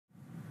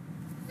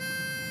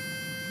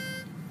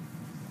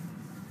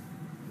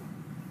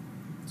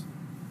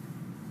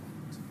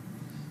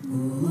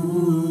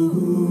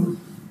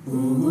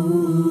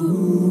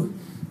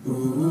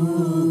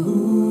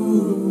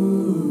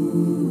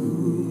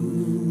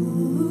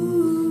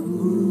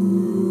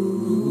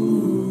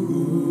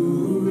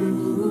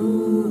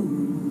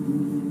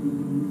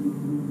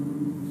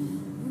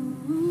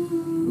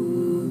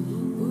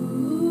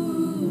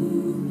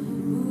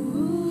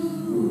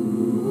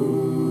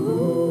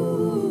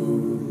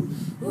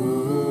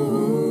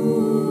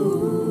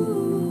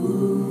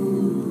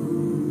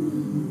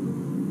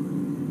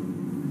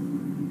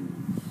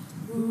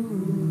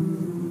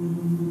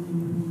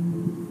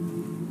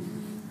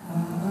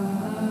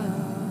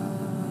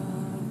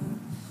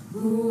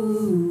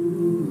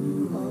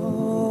Holy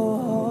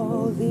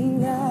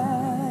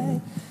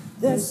night,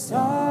 the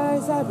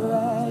stars are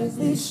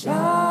brightly shining.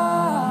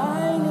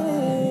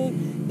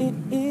 It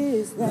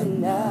is the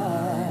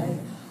night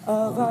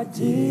of our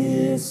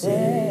dear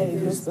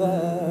Savior's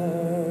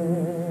birth.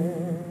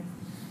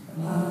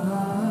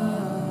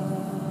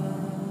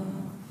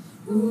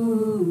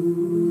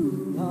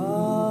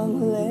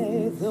 Long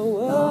lay the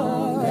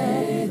world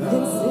in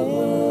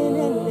sin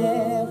and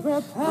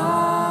never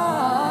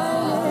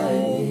pining,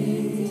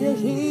 till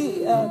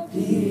He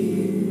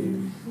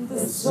appeared, the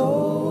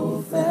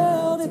soul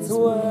felt its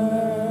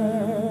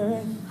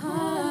worth.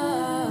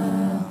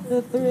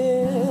 The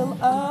thrill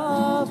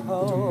of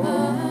hope,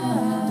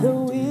 the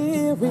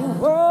weary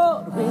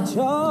world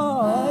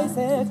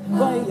rejoices,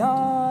 for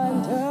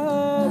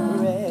yonder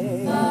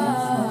grace,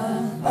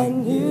 a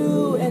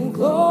new and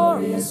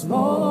glorious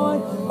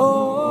morn.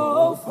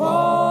 Oh,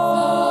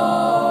 fall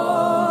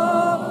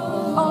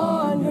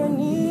on your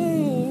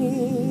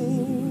knees.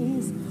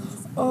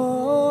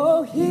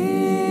 Oh,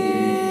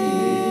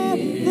 hear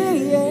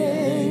the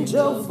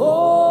angel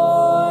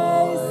voices.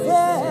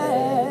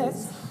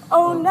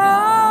 Oh,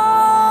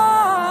 night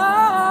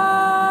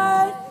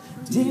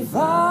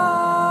divine.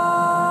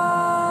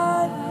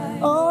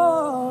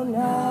 Oh,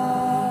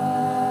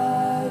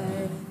 night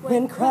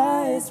when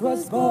Christ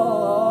was born.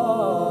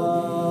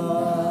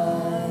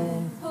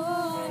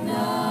 Oh,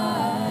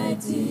 night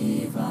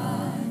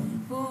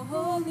divine, oh,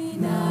 holy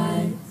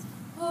night,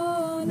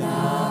 oh,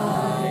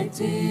 night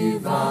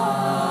divine.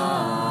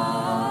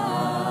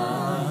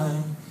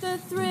 The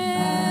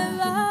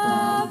thrill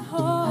of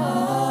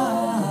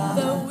hope,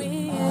 the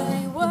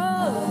weary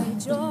world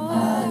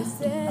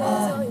rejoices.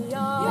 Oh,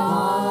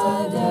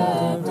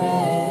 yonder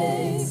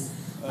grace,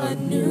 a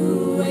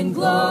new and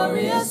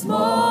glorious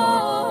morn.